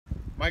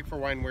Mike for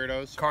Wine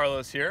Weirdos.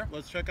 Carlos here.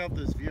 Let's check out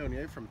this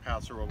Viognier from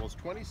Paso Robles,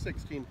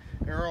 2016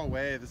 Heroe.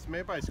 This is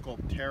made by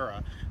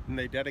Sculpterra, and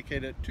they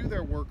dedicate it to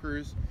their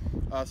workers.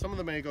 Some of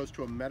the money goes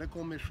to a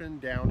medical mission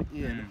down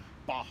in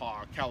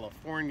Baja,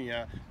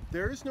 California.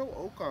 There is no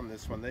oak on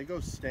this one. They go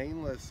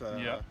stainless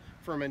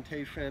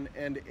fermentation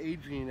and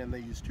aging, and they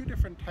use two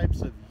different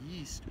types of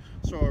yeast.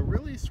 So a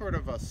really sort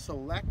of a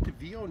select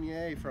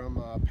Viognier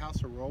from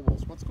Paso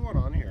Robles. What's going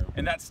on here?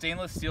 And that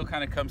stainless steel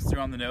kind of comes through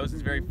on the nose.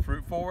 It's very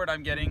fruit forward.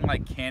 I'm getting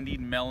like candied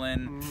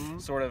melon,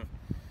 sort of.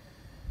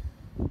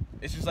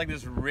 It's just like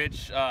this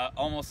rich,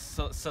 almost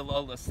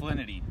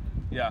salinity.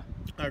 Yeah.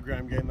 I agree.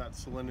 I'm getting that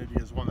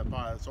salinity as one that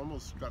it's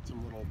almost got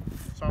some little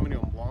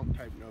Sauvignon Blanc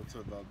type notes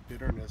of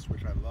bitterness,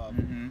 which I love.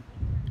 And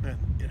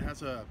it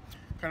has a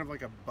kind of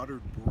like a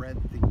buttered bread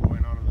thing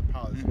going on in the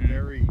palate. It's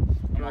very,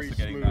 very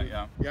smooth. That,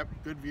 yeah. Yep,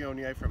 good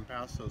Viognier from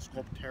Paso,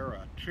 Sculpterra.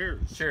 Cheers.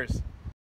 Cheers.